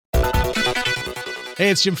Hey,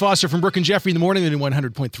 it's Jim Foster from Brooke and Jeffrey in the morning in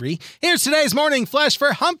 100.3. Here's today's morning flash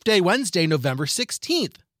for Hump Day, Wednesday, November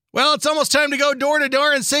 16th. Well, it's almost time to go door to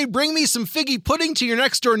door and say, bring me some figgy pudding to your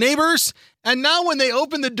next door neighbors. And now when they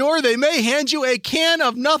open the door, they may hand you a can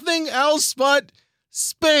of nothing else but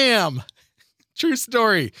Spam. True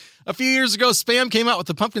story. A few years ago, Spam came out with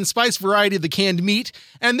the pumpkin spice variety of the canned meat.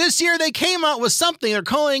 And this year they came out with something they're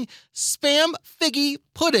calling Spam Figgy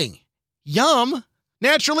Pudding. Yum.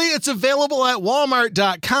 Naturally, it's available at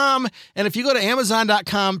Walmart.com, and if you go to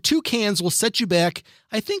Amazon.com, 2 cans will set you back,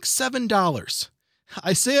 I think, $7.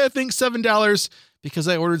 I say I think $7 because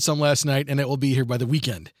I ordered some last night, and it will be here by the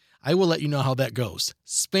weekend. I will let you know how that goes.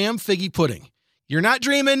 Spam Figgy Pudding. You're not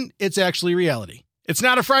dreaming, it's actually reality. It's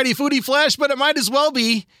not a Friday foodie flash, but it might as well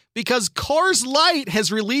be, because Coors Light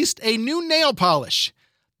has released a new nail polish.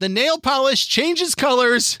 The nail polish changes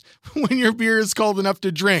colors when your beer is cold enough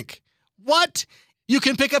to drink. What? You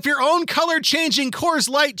can pick up your own color-changing Coors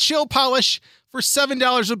Light chill polish for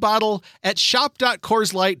 $7 a bottle at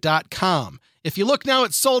shop.CoorsLight.com. If you look now,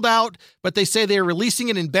 it's sold out, but they say they are releasing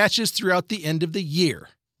it in batches throughout the end of the year.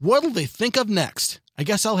 What'll they think of next? I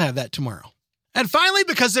guess I'll have that tomorrow. And finally,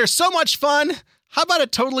 because they're so much fun, how about a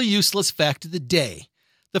totally useless fact of the day?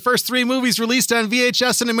 The first 3 movies released on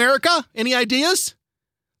VHS in America, any ideas?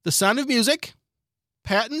 The Sound of Music,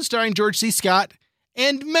 Patton starring George C. Scott,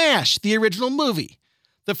 and MASH, the original movie.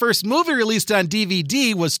 The first movie released on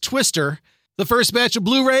DVD was Twister. The first batch of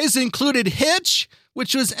Blu-rays included Hitch,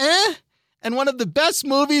 which was and one of the best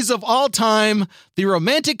movies of all time, the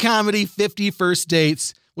romantic comedy 50 First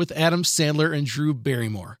Dates with Adam Sandler and Drew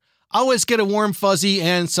Barrymore. Always get a warm fuzzy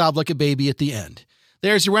and sob like a baby at the end.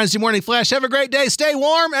 There's your Wednesday morning flash. Have a great day. Stay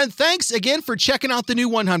warm. And thanks again for checking out the new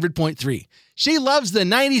 100.3. She loves the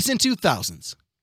 90s and 2000s.